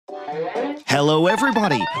Hello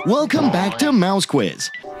everybody, welcome back to Mouse Quiz.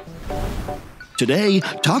 Today,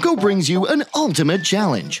 Toco brings you an ultimate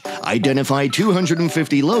challenge. Identify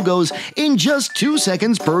 250 logos in just 2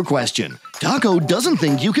 seconds per question. Toco doesn't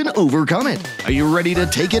think you can overcome it. Are you ready to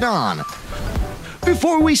take it on?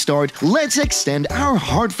 Before we start, let's extend our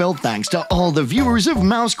heartfelt thanks to all the viewers of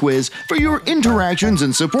Mouse Quiz for your interactions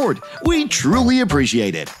and support. We truly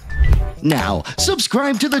appreciate it. Now,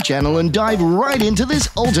 subscribe to the channel and dive right into this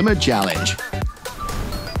ultimate challenge.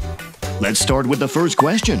 Let's start with the first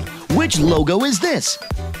question. Which logo is this?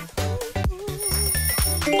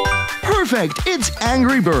 Perfect! It's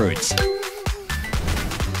Angry Birds.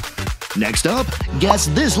 Next up, guess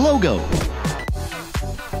this logo.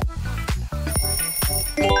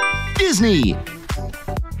 Disney.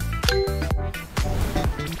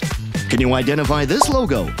 Can you identify this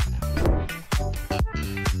logo?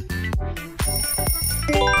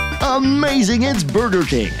 Amazing! It's Burger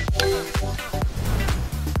King.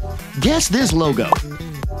 Guess this logo.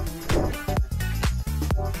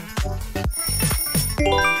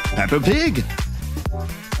 Peppa Pig.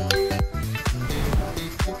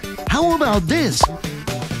 How about this?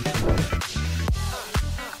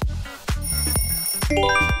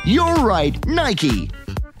 You're right, Nike.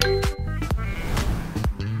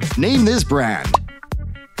 Name this brand.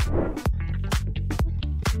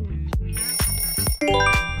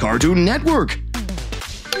 Cartoon Network.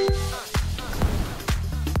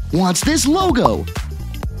 What's this logo?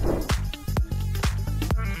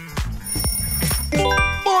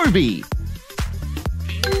 Barbie.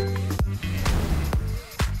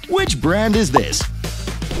 Which brand is this?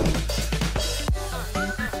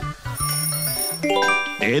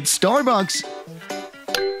 It's Starbucks.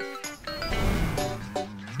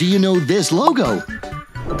 Do you know this logo?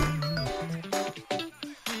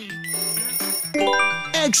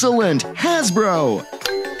 Excellent! Hasbro!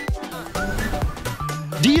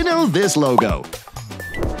 Do you know this logo?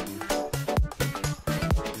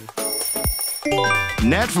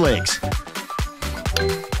 Netflix.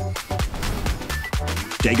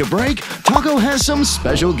 Take a break. Toco has some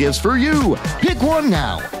special gifts for you. Pick one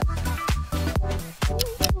now.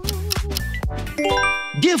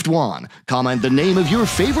 Gift 1. Comment the name of your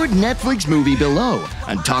favorite Netflix movie below,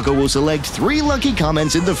 and Toco will select 3 lucky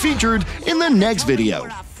comments in the featured in the next video.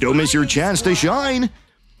 Don't miss your chance to shine.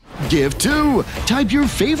 Gift 2. Type your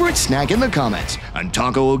favorite snack in the comments, and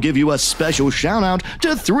Toco will give you a special shout out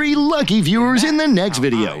to 3 lucky viewers in the next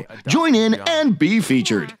video. Join in and be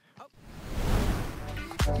featured.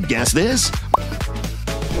 Guess this?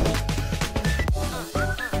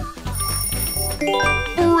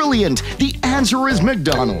 Brilliant! The answer is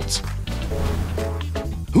McDonald's.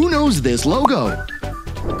 Who knows this logo?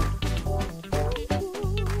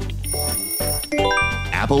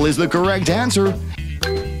 Apple is the correct answer.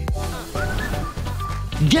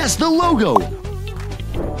 Guess the logo.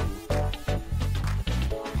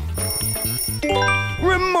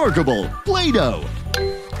 Remarkable! Play-Doh.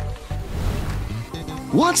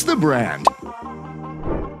 What's the brand?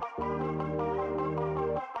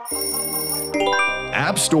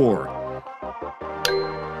 App Store.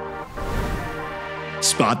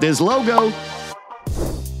 Spot this logo.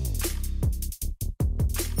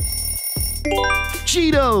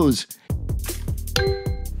 Cheetos.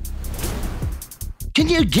 Can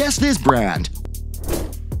you guess this brand?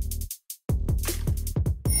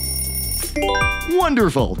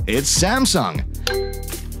 Wonderful! It's Samsung.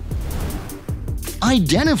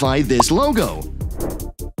 Identify this logo.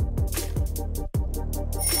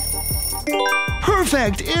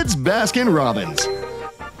 Perfect! It's Baskin-Robbins.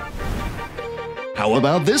 How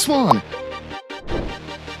about this one?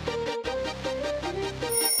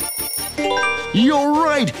 You're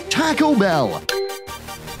right! Taco Bell.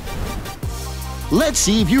 Let's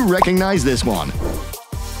see if you recognize this one.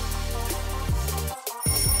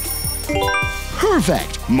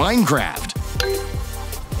 Perfect! Minecraft.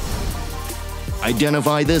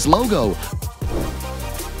 Identify this logo.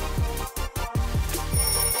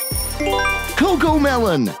 Coco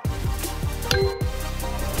Melon.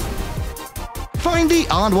 Find the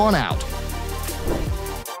odd one out.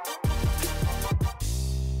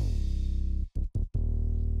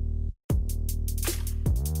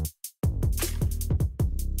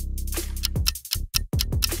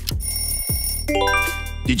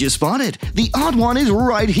 Did you spot it? The odd one is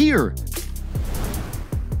right here.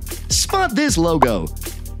 Spot this logo.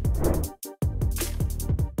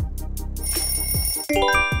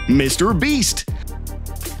 Mr. Beast.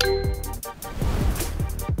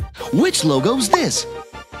 Which logo's this?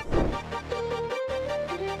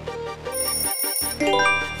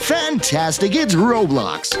 Fantastic, it's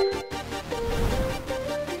Roblox.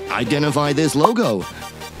 Identify this logo.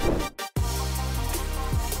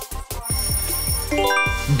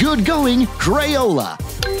 Good going, Crayola.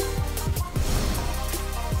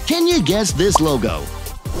 Can you guess this logo?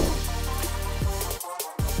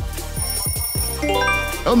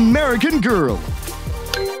 American Girl.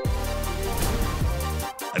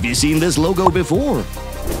 Have you seen this logo before?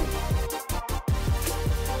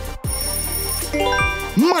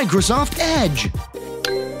 Microsoft Edge.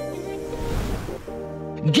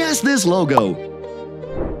 Guess this logo.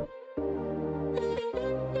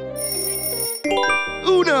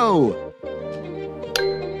 Uno.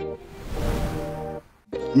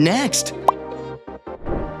 Next.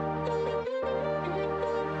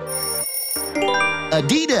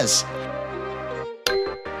 Adidas.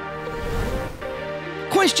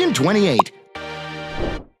 Question 28.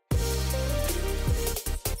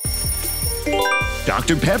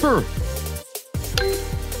 Dr. Pepper.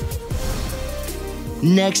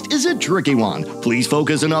 Next is a tricky one. Please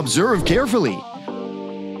focus and observe carefully.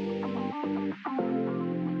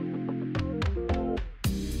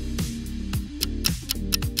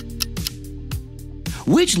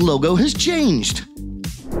 Which logo has changed?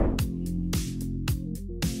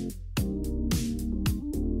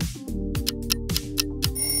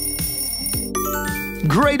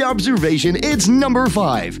 Great observation, it's number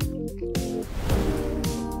 5.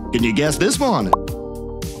 Can you guess this one?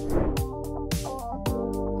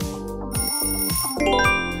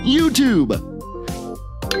 YouTube.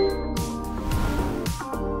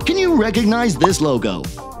 Can you recognize this logo?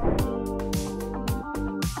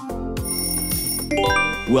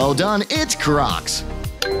 Well done, it's Crocs.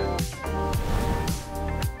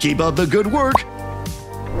 Keep up the good work.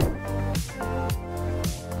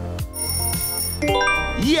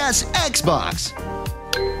 Yes, Xbox.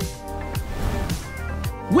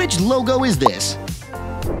 Which logo is this?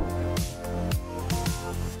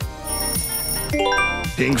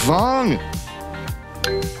 Ping Fong.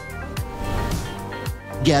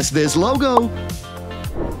 Guess this logo.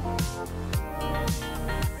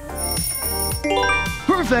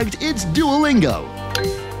 Perfect, it's Duolingo.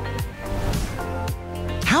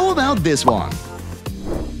 How about this one?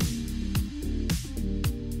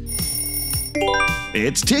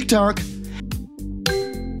 It's TikTok.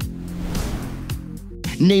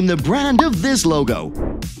 Name the brand of this logo.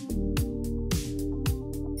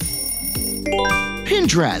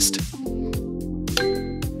 Pinterest.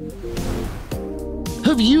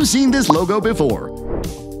 Have you seen this logo before?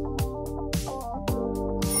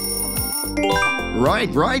 Right,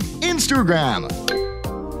 Instagram.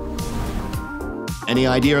 Any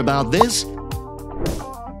idea about this?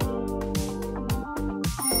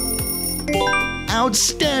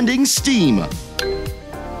 Outstanding, Steam.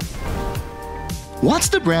 What's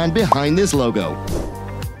the brand behind this logo?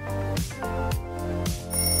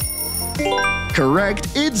 Correct,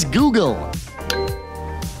 it's Google.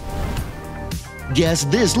 Guess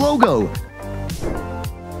this logo.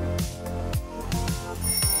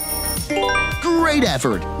 Great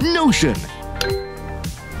effort, Notion.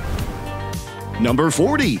 Number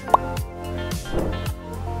 40.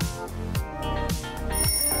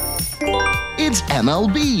 It's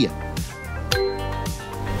MLB.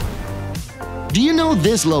 Do you know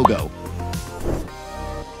this logo?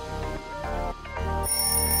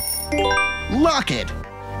 Locket.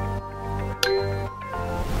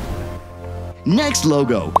 Next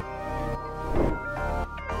logo.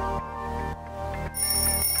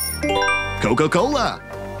 Coca-Cola.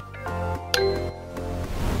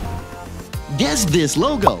 Guess this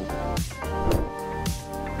logo.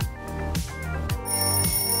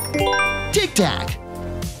 Tic Tac.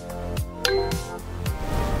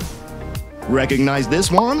 Recognize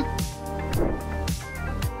this one?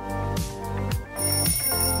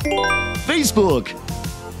 Facebook.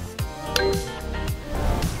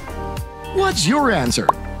 What's your answer?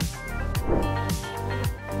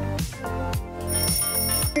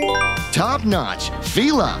 Top notch,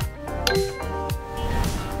 Fila.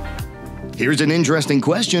 Here's an interesting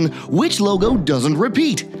question. Which logo doesn't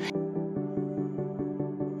repeat?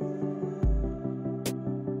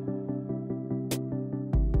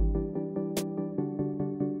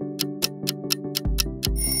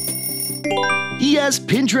 Yes,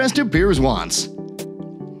 Pinterest appears once.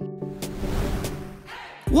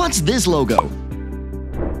 What's this logo?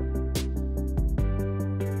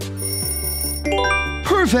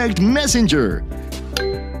 Perfect, Messenger.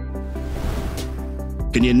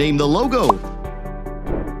 Can you name the logo?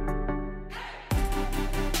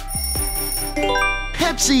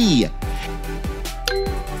 Pepsi.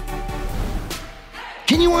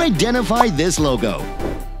 Can you identify this logo?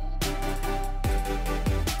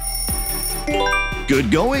 Good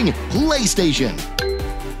going, PlayStation.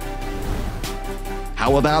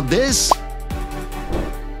 How about this?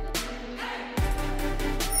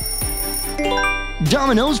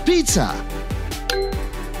 Domino's Pizza.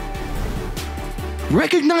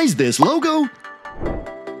 Recognize this logo?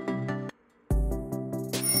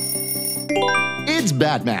 It's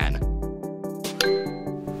Batman.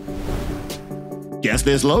 Guess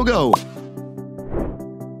this logo?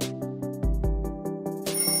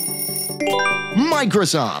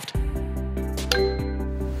 Microsoft.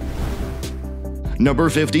 Number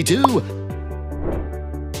 52.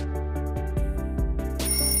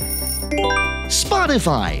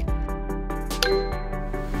 Spotify.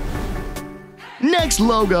 Next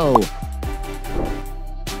logo.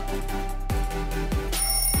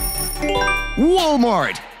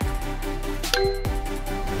 Walmart.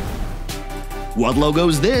 What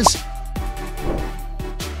logo's this?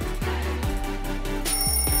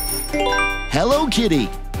 Hello Kitty.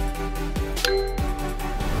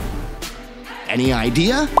 Any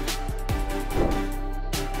idea?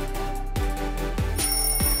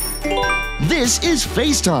 This is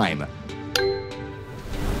FaceTime.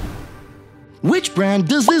 Which brand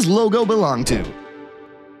does this logo belong to?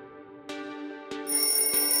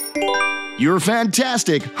 You're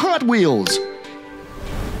fantastic! Hot Wheels!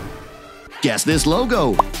 Guess this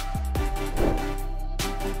logo.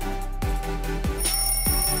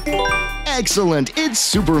 Excellent! It's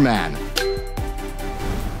Superman.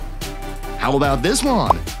 How about this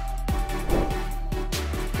one?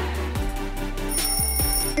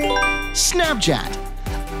 Snapchat.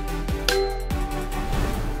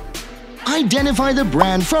 Identify the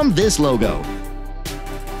brand from this logo.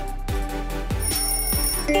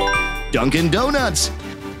 Dunkin' Donuts.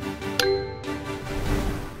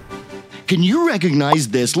 Can you recognize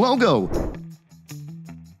this logo?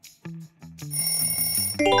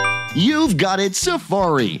 You've got it,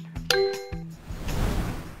 Safari.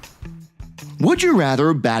 Would you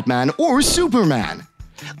rather Batman or Superman?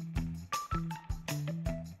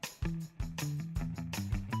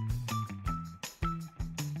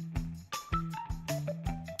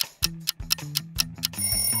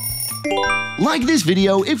 Like this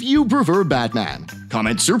video if you prefer Batman.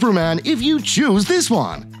 Comment Superman if you choose this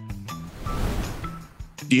one.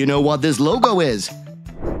 Do you know what this logo is?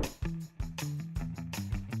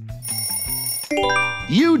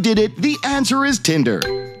 You did it! The answer is Tinder.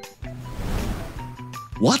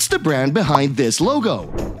 What's the brand behind this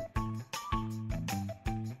logo?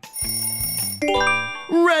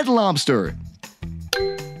 Red Lobster.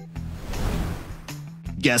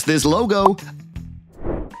 Guess this logo.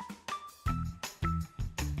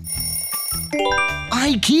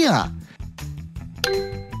 IKEA.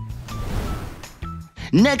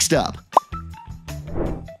 Next up.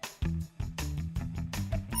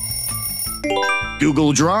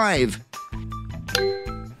 Google Drive.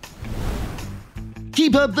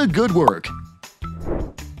 Keep up the good work.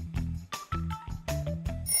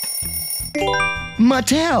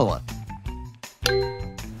 Mattel.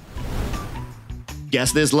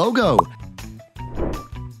 Guess this logo.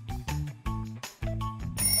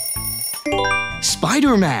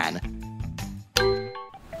 Spider-Man.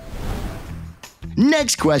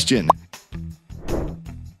 Next question.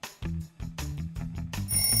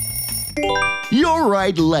 You're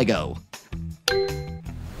right, Lego.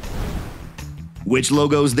 Which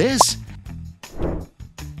logo's this?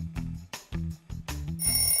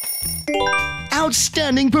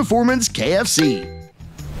 Outstanding Performance KFC.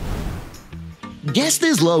 Guess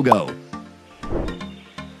this logo.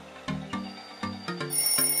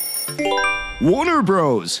 Warner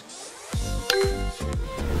Bros.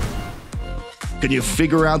 Can you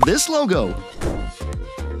figure out this logo?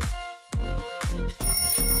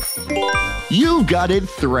 You've got it,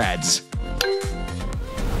 Threads.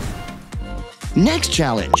 Next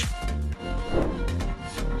challenge.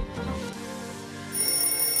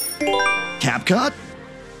 CapCut?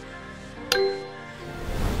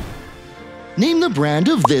 Name the brand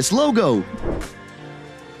of this logo.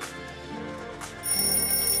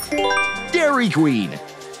 Dairy Queen.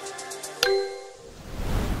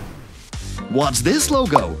 What's this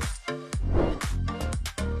logo?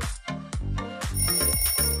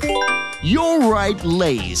 You're right,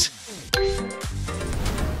 Lay's.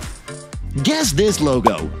 Guess this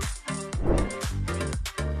logo.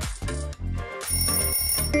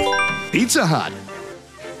 Pizza Hut.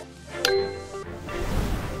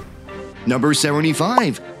 Number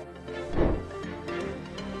 75.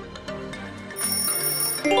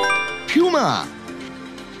 Puma.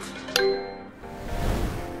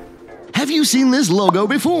 Have you seen this logo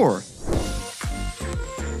before?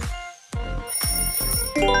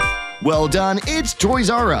 Well done, it's Toys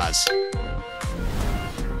R Us.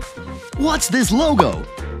 What's this logo?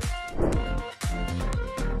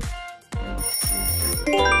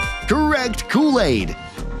 Correct, Kool-Aid.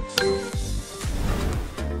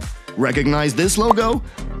 Recognize this logo?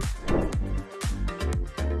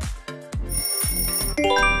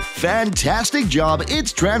 Fantastic job,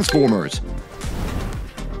 it's Transformers.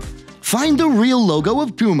 Find the real logo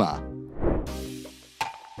of Puma.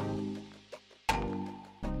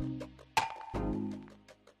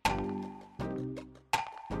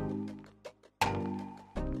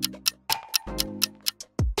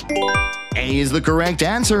 A is the correct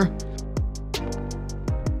answer.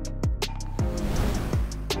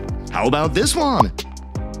 How about this one?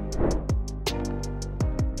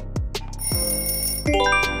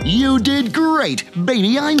 You did great,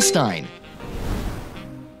 Baby Einstein.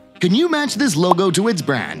 Can you match this logo to its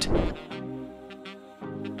brand?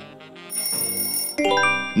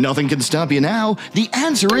 Nothing can stop you now. The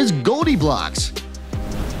answer is Goldie Blocks.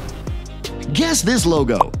 Guess this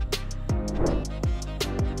logo.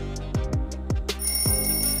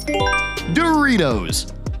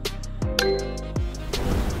 Doritos.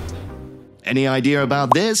 Any idea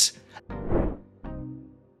about this?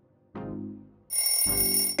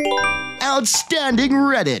 Outstanding,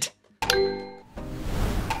 Reddit.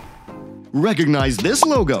 Recognize this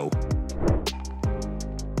logo.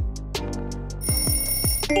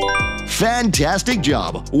 Fantastic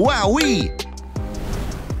job, wowee!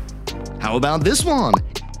 How about this one?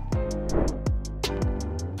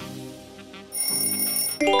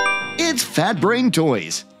 It's Fat Brain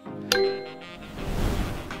Toys.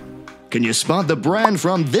 Can you spot the brand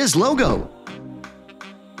from this logo?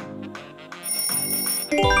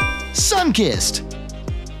 Sunkist.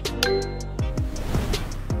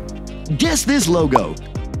 Guess this logo.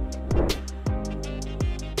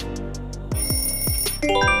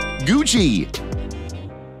 Gucci.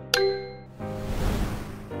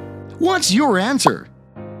 What's your answer?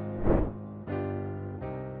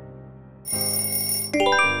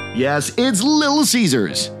 Yes, it's Little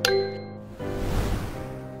Caesars.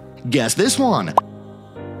 Guess this one.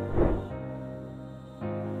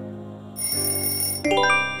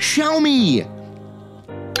 Xiaomi.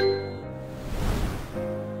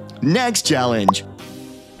 Next challenge.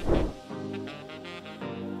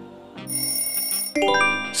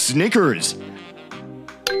 Snickers.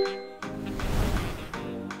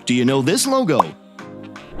 Do you know this logo?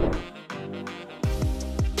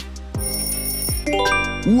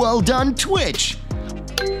 Well done, Twitch.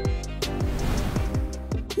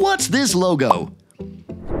 What's this logo?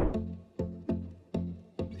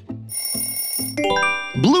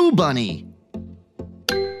 Blue Bunny.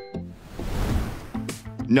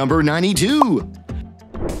 Number 92.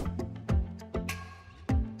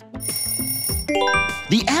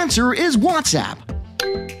 The answer is WhatsApp.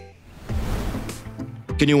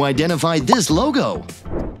 Can you identify this logo?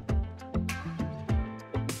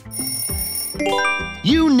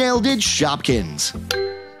 You nailed it, Shopkins.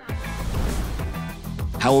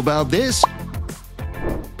 How about this?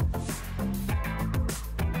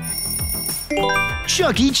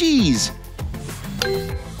 Chuck E. Cheese.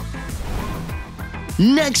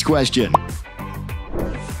 Next question.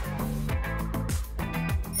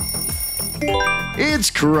 It's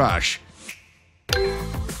Crush.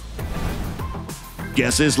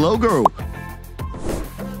 Guess this logo.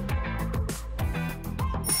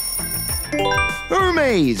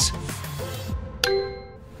 Hermes.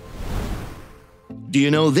 Do you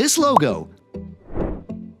know this logo?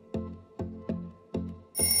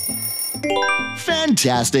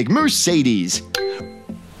 Fantastic, Mercedes.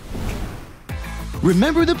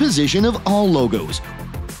 Remember the position of all logos.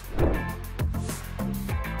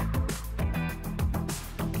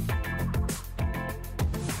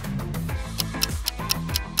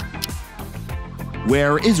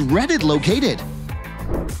 Where is Reddit located?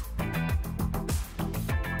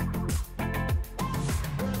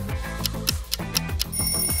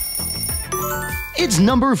 It's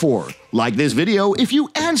number 4. Like this video if you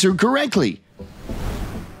answered correctly.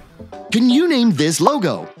 Can you name this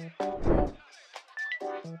logo?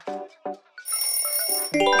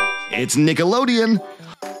 It's Nickelodeon.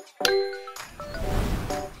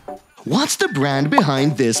 What's the brand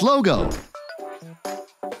behind this logo?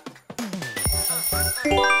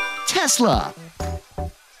 Tesla.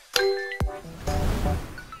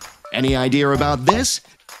 Any idea about this?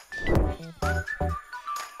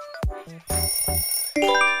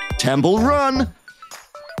 Temple Run.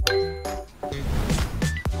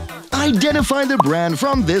 Identify the brand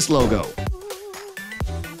from this logo.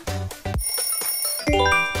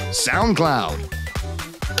 SoundCloud.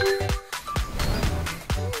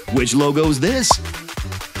 Which logo's this?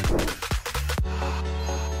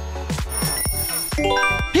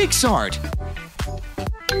 Pixart.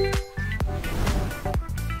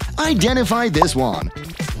 Identify this one.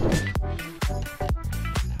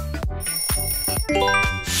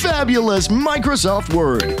 Fabulous Microsoft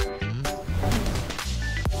Word.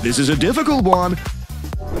 This is a difficult one.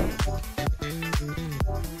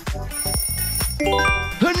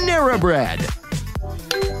 Panera Bread.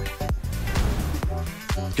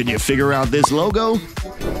 Can you figure out this logo?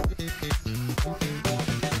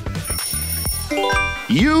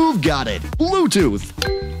 You've got it! Bluetooth!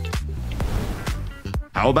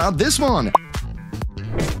 How about this one?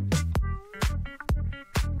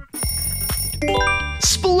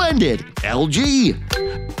 Splendid! LG!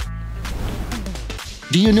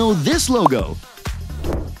 Do you know this logo?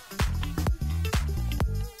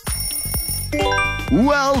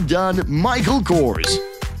 Well done, Michael Kors!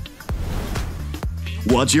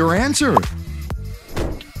 What's your answer?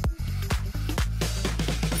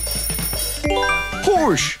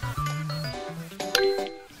 Porsche!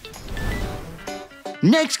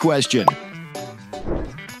 Next question.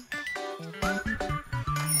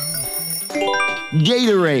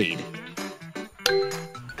 Gatorade.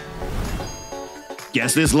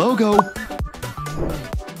 Guess this logo.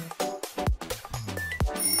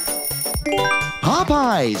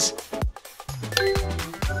 Popeyes.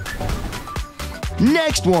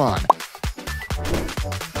 Next one.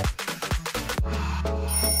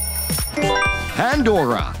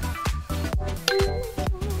 Pandora.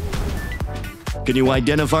 Can you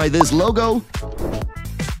identify this logo?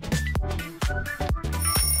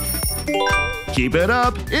 Keep it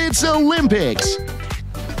up, it's Olympics!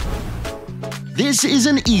 This is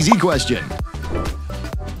an easy question.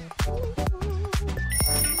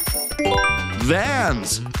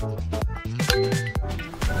 Vans.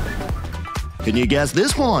 Can you guess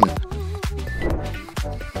this one?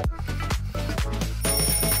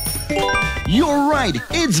 You're right,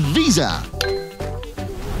 it's Visa.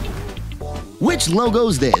 Which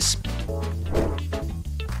logo's this?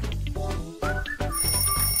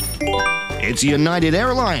 It's United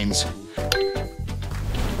Airlines.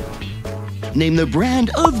 Name the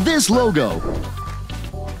brand of this logo.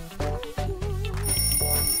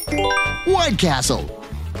 White Castle.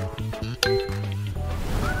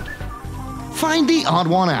 Find the odd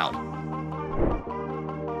one out.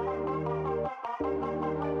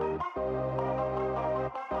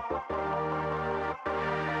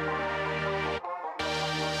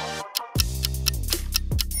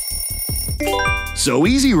 So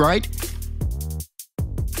easy, right?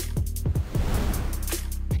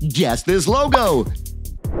 Guess this logo.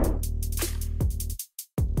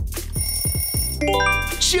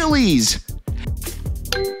 Chili's.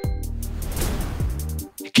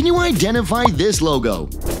 Can you identify this logo?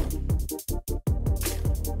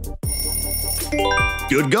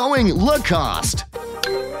 Good going, Lacoste.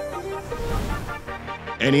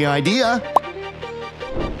 Any idea?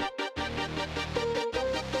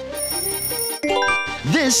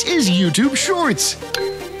 This is YouTube Shorts.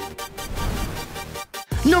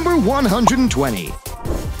 Number 120.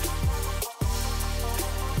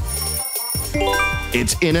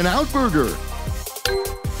 It's In-N-Out Burger.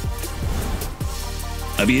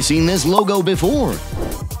 Have you seen this logo before?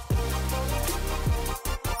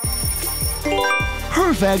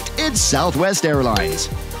 Perfect, it's Southwest Airlines.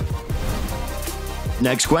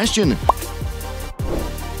 Next question.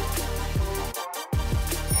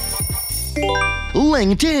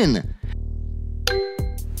 LinkedIn.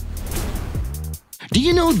 Do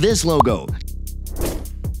you know this logo?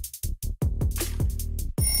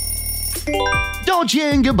 Dolce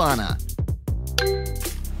 & Gabbana.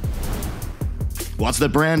 What's the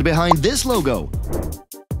brand behind this logo?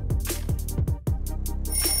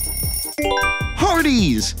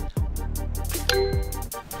 Hardee's.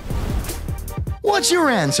 What's your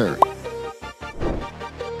answer?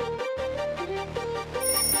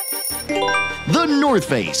 The North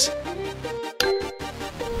Face.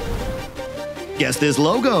 Guess this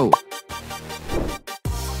logo.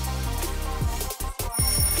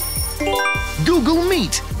 Google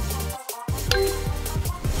Meet.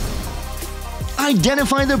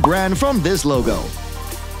 Identify the brand from this logo.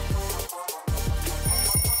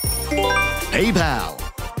 PayPal.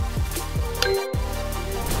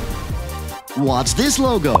 What's this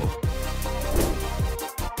logo?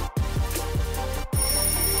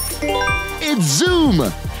 It's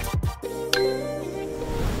Zoom.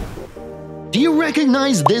 Do you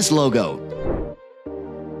recognize this logo?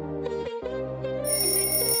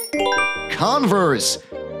 Converse.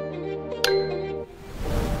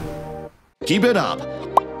 Keep it up.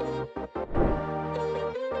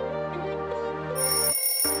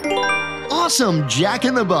 awesome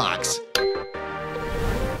Jack-in-the-Box.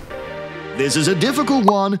 This is a difficult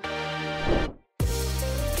one.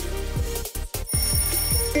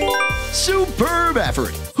 Superb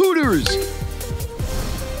effort, Hooters!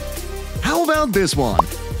 How about this one?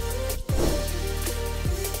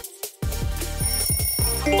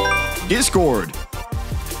 Discord.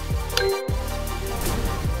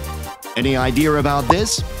 Any idea about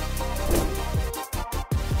this?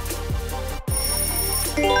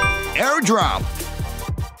 Airdrop.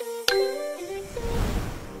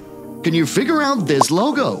 Can you figure out this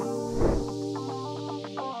logo?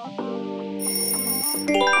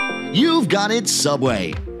 You've got it,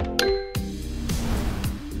 Subway.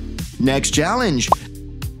 Next challenge.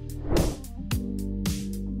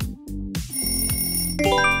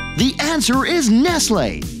 The answer is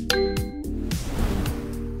Nestle.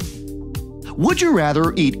 Would you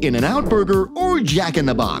rather eat In-N-Out Burger or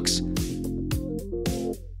Jack-in-the-Box?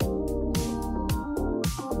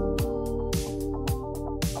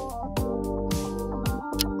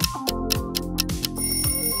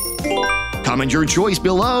 Comment your choice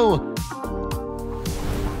below.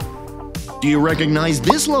 Do you recognize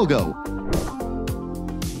this logo?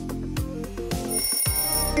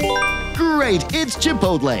 Great, it's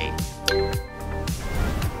Chipotle.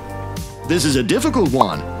 This is a difficult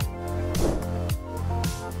one.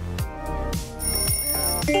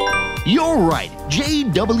 You're right,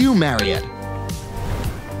 J.W. Marriott.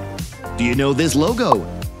 Do you know this logo?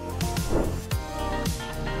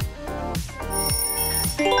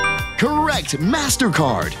 Correct,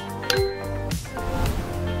 MasterCard.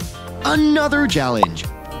 Another challenge.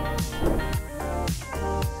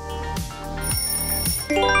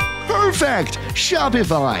 Perfect,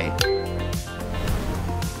 Shopify.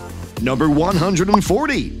 Number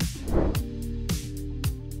 140.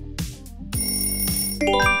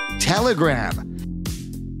 Telegram.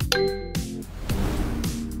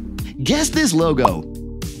 Guess this logo.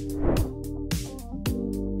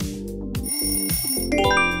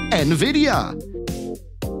 NVIDIA.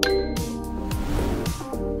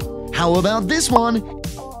 How about this one?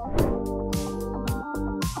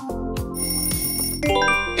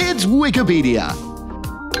 It's Wikipedia.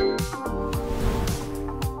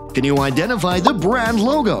 Can you identify the brand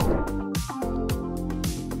logo?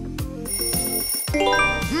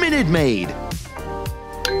 Minute Maid.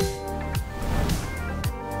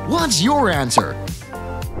 What's your answer?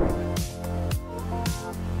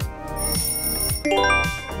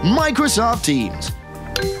 Microsoft Teams.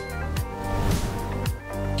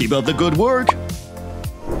 Keep up the good work.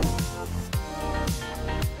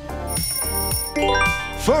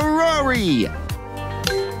 Ferrari.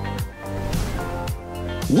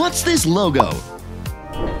 What's this logo?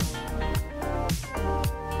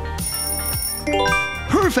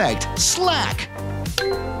 Perfect, Slack.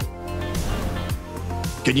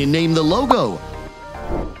 Can you name the logo?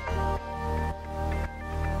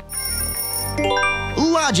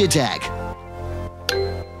 Logitech.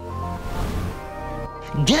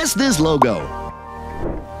 Guess this logo.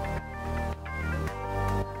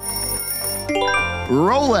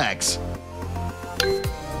 Rolex.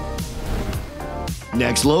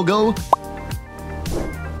 Next logo.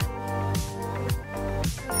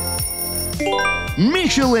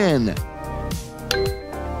 Michelin.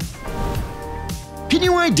 Can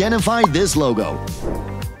you identify this logo?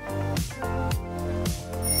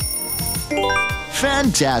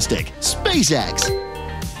 Fantastic! SpaceX!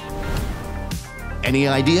 Any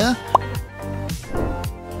idea?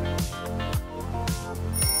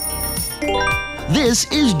 This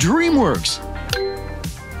is DreamWorks.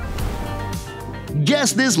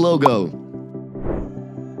 Guess this logo.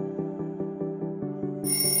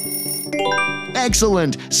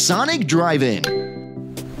 Excellent! Sonic Drive-In.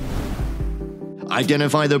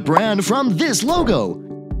 Identify the brand from this logo.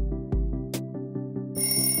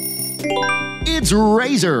 It's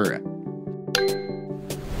Razer.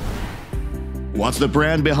 What's the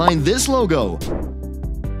brand behind this logo?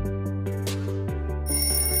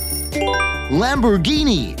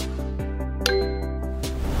 Lamborghini.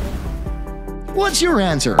 What's your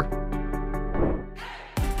answer?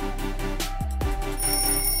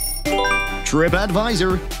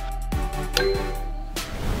 TripAdvisor.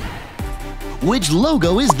 Which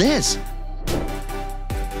logo is this?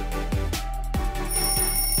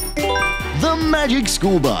 The Magic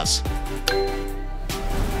School Bus.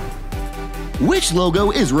 Which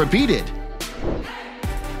logo is repeated?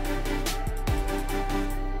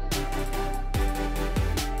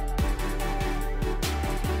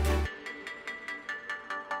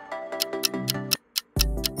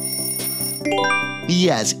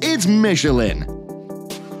 Yes, it's Michelin.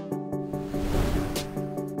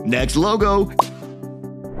 Next logo.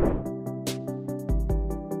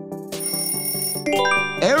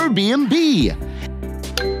 Airbnb.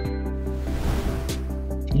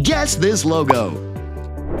 Guess this logo.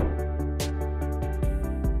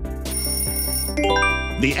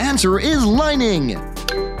 The answer is lining.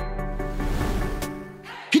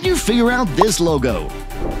 Can you figure out this logo?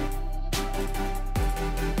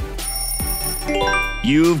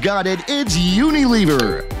 You've got it, it's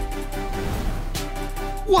Unilever.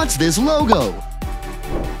 What's this logo?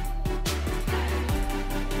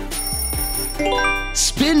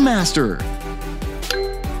 Spin Master.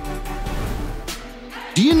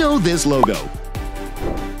 Do you know this logo?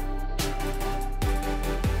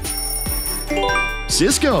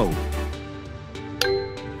 Cisco.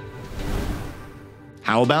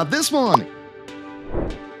 How about this one?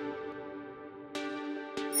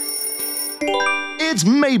 It's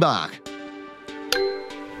Maybach.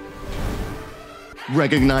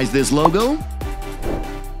 Recognize this logo?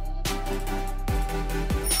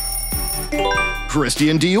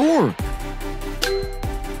 Christian Dior.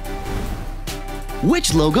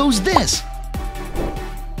 Which logo's this?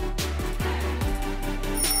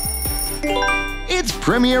 It's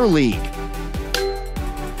Premier League.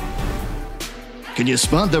 Can you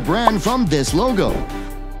spot the brand from this logo?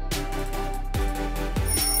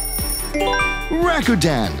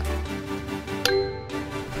 Rakuten.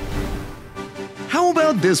 How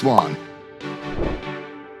about this one?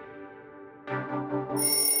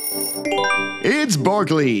 It's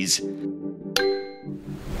Barclays.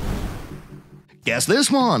 Guess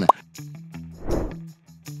this one.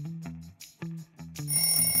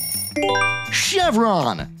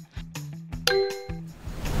 Chevron.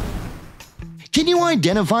 Can you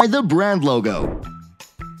identify the brand logo?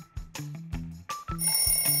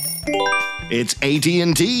 It's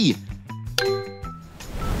AT&T.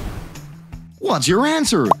 What's your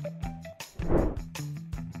answer?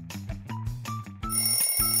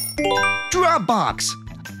 Dropbox.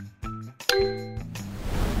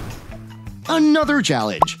 Another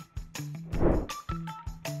challenge.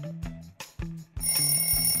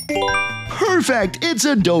 Perfect, it's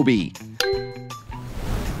Adobe.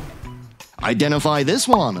 Identify this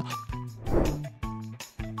one.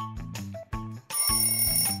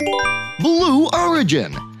 Blue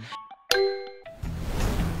Origin.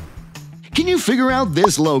 Can you figure out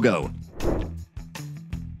this logo?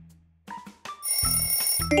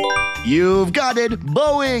 You've got it,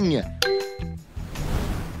 Boeing.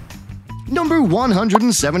 Number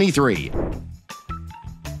 173.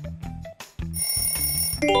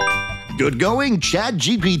 Good going,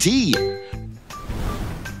 ChatGPT.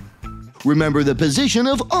 Remember the position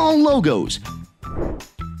of all logos.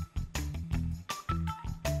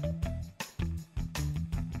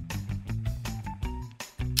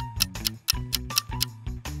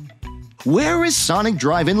 Where is Sonic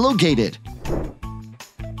Drive-In located?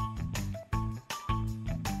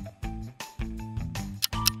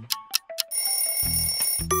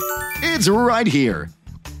 It's right here.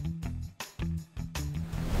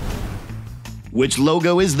 Which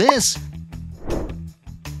logo is this?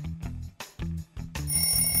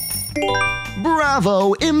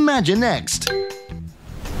 Bravo, Imaginext.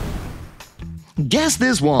 Guess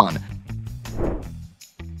this one.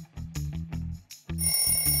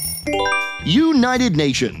 United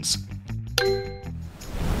Nations.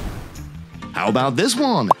 How about this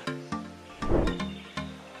one?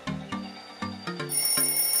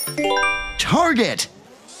 Target.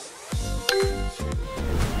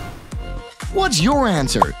 What's your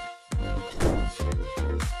answer?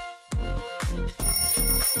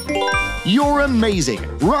 You're amazing!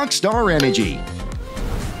 Rockstar Energy.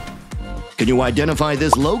 Can you identify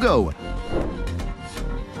this logo?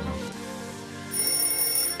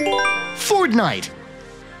 Fortnite.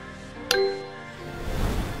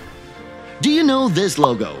 Do you know this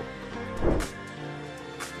logo?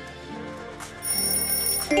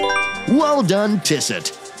 Well done,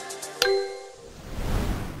 Tisset.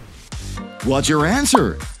 What's your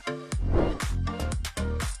answer?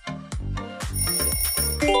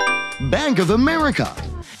 Bank of America.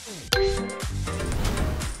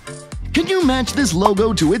 Can you match this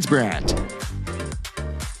logo to its brand?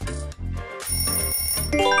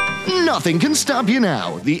 Nothing can stop you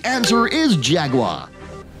now. The answer is Jaguar.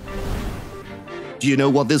 Do you know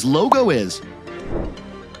what this logo is?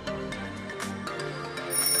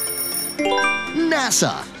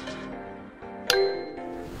 NASA.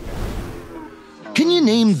 Can you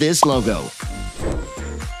name this logo?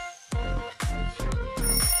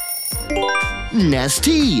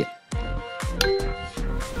 Nestea.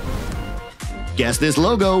 Guess this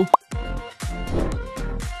logo.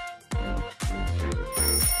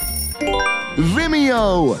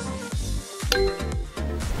 Vimeo.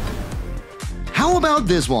 How about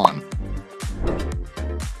this one?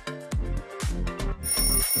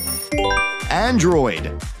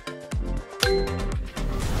 Android.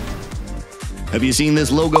 Have you seen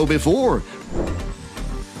this logo before?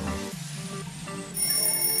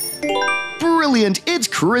 Brilliant! It's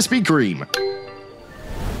Krispy Kreme.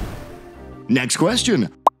 Next question.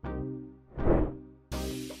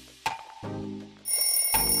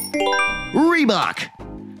 Reebok.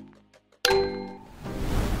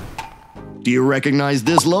 Do you recognize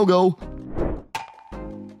this logo?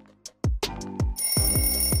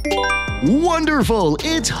 Wonderful!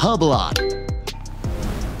 It's Hublot.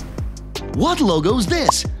 What logo's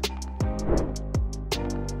this?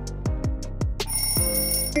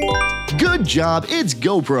 Good job, it's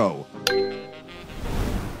GoPro.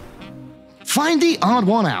 Find the odd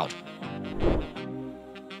one out.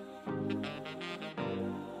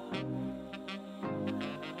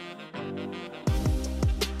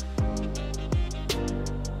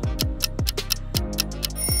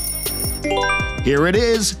 Here it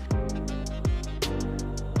is.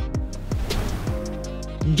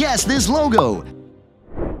 Guess this logo.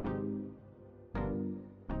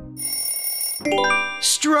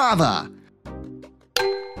 Strava.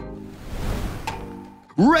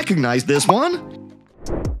 Recognize this one?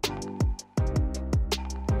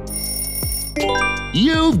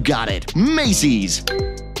 You've got it, Macy's.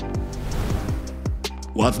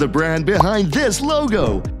 What's the brand behind this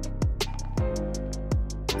logo?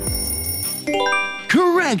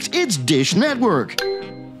 Correct, it's Dish Network.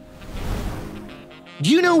 Do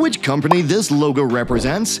you know which company this logo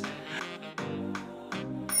represents?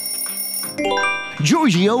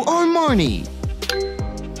 Giorgio Armani.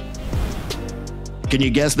 Can you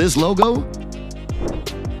guess this logo?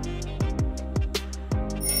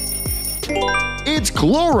 It's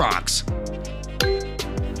Clorox.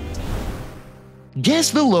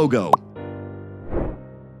 Guess the logo.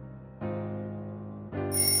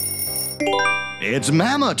 It's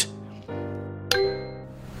Mammoth.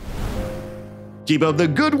 Keep up the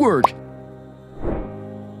good work.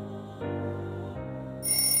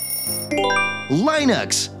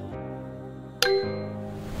 Linux.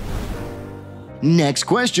 Next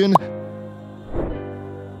question.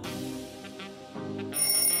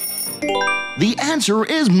 The answer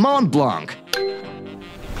is Mont Blanc.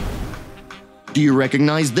 Do you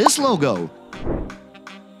recognize this logo?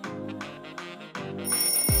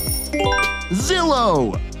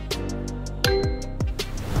 Zillow.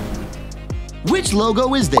 Which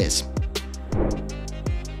logo is this?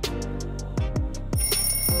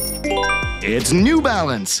 It's New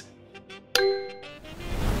Balance.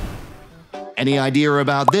 Any idea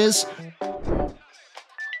about this?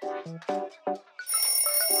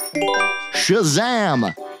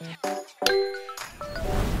 Shazam!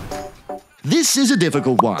 This is a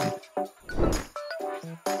difficult one.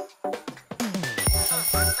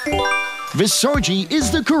 Versace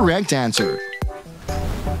is the correct answer.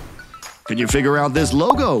 Can you figure out this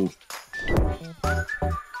logo?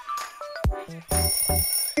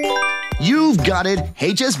 You've got it,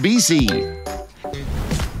 HSBC.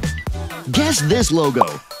 Guess this logo.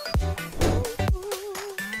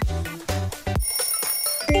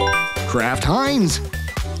 Kraft Heinz.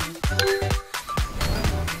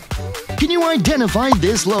 Can you identify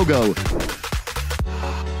this logo?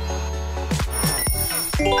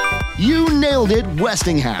 You nailed it,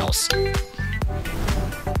 Westinghouse.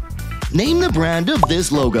 Name the brand of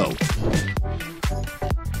this logo.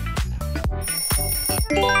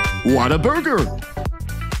 Whataburger.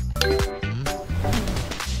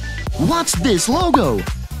 What's this logo?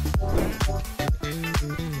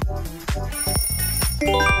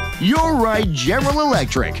 You're right, General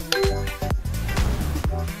Electric.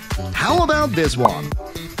 How about this one?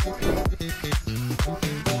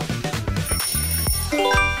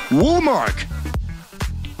 Walmart.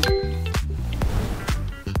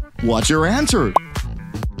 What's your answer?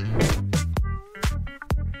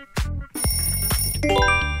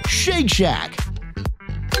 Shake Shack.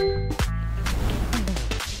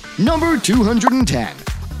 Number 210.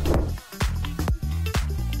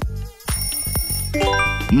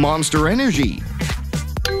 Monster Energy.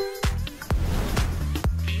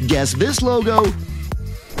 Guess this logo.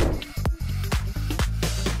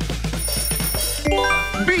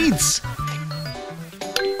 Beats.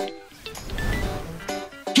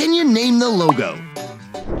 Can you name the logo?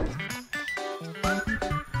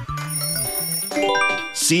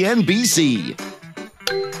 CNBC.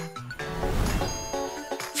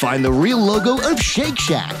 Find the real logo of Shake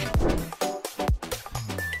Shack.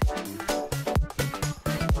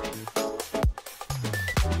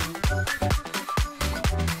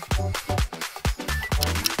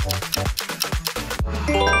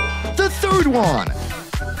 Third one.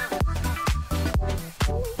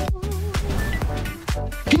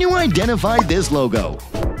 Can you identify this logo?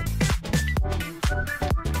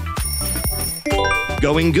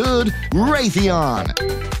 Going good, Raytheon.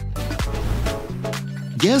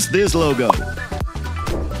 Guess this logo.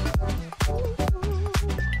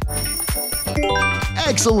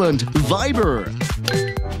 Excellent, Viber.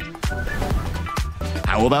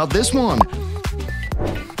 How about this one?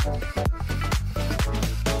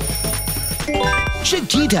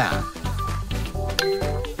 Chiquita.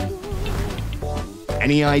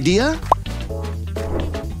 Any idea?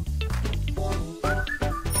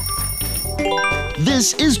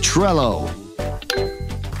 This is Trello.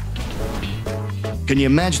 Can you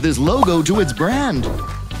match this logo to its brand?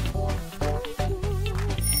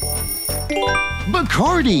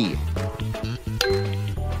 Bacardi.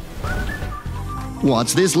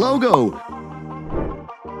 What's this logo?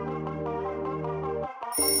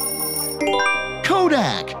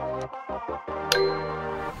 Kodak.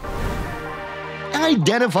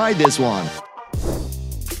 Identify this one.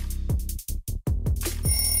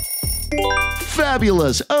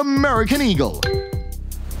 Fabulous, American Eagle.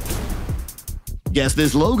 Guess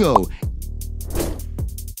this logo.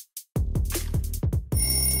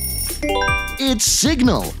 It's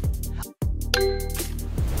Signal.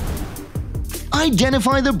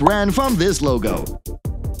 Identify the brand from this logo.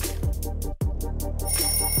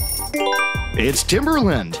 It's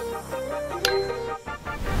Timberland.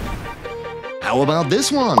 How about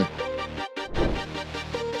this one?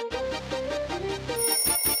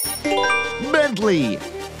 Bentley.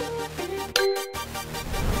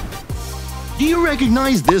 Do you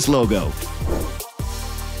recognize this logo?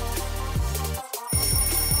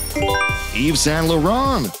 Yves Saint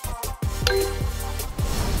Laurent.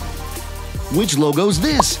 Which logo's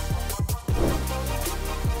this?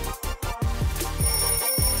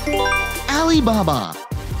 Alibaba.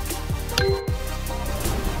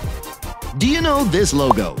 Do you know this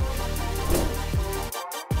logo?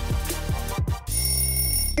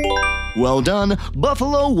 Well done,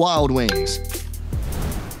 Buffalo Wild Wings.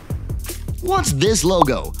 What's this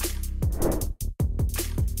logo?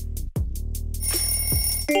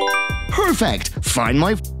 Perfect! Find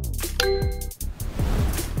my...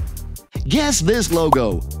 Guess this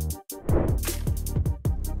logo.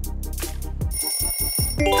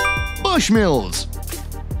 Bushmills.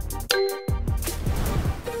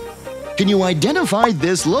 Can you identify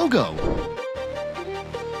this logo?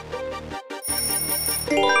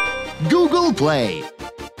 Google Play.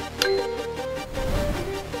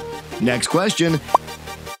 Next question.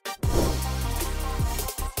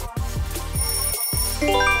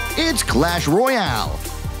 It's Clash Royale.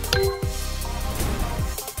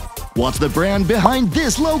 What's the brand behind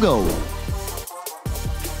this logo?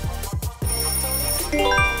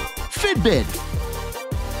 Fitbit.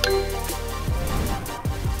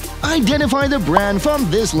 Identify the brand from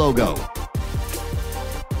this logo.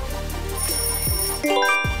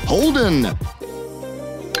 Holden.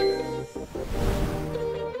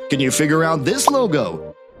 Can you figure out this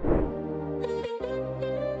logo?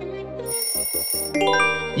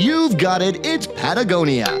 You've got it, it's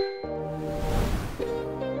Patagonia.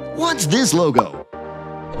 What's this logo?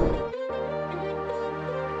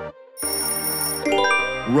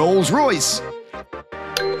 Rolls-Royce.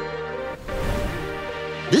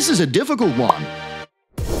 This is a difficult one.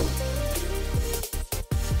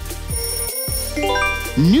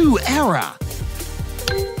 New Era.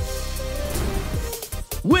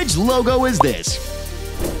 Which logo is this?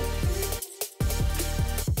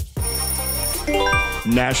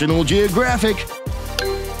 National Geographic.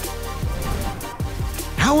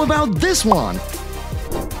 How about this one?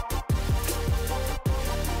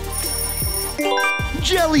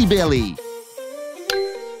 Jelly Belly.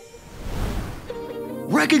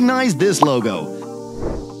 Recognize this logo.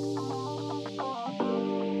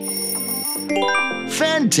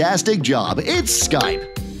 Fantastic job, it's Skype.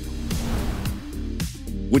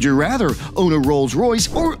 Would you rather own a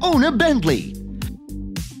Rolls-Royce or own a Bentley?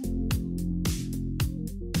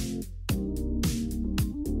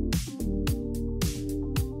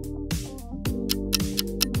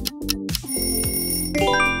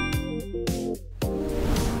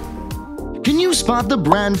 Can you spot the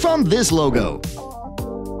brand from this logo?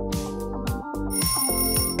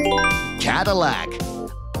 Cadillac.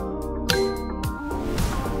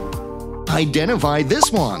 Identify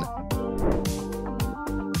this one.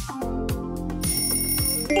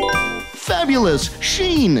 Fabulous,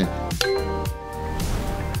 Sheen.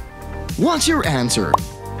 What's your answer?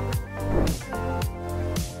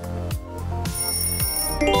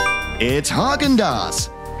 It's Haagen-Dazs.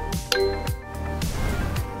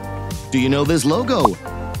 Do you know this logo?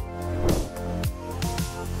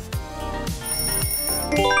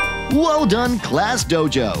 Well done, Class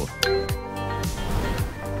Dojo!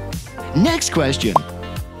 Next question.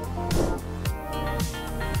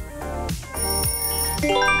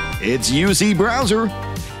 It's UC Browser.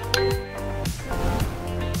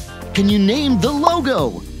 Can you name the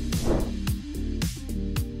logo?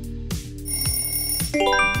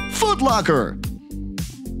 Foot Locker.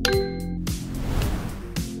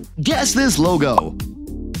 Guess this logo.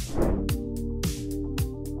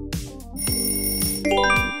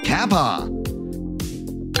 Kappa.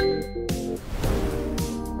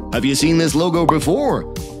 Have you seen this logo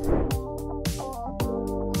before?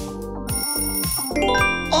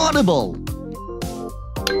 Audible.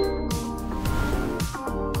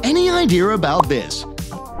 Any idea about this?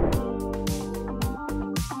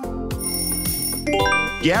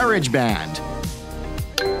 GarageBand.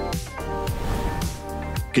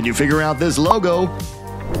 Can you figure out this logo?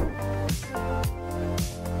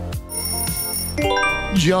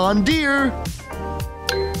 John Deere.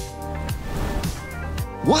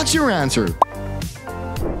 What's your answer?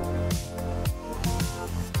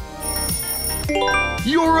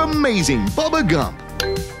 You're amazing, Bubba Gump.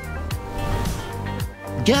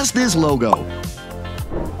 Guess this logo.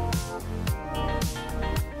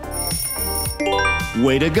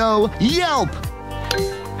 Way to go, Yelp!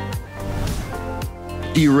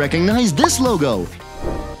 Do you recognize this logo?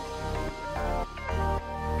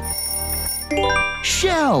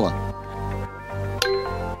 Shell!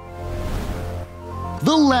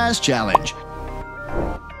 The last challenge.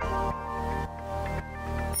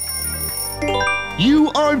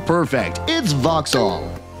 You aren't perfect, it's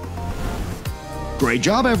Vauxhall. Great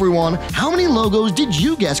job, everyone! How many logos did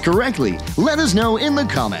you guess correctly? Let us know in the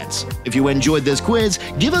comments. If you enjoyed this quiz,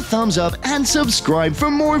 give a thumbs up and subscribe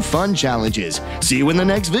for more fun challenges. See you in the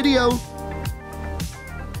next video!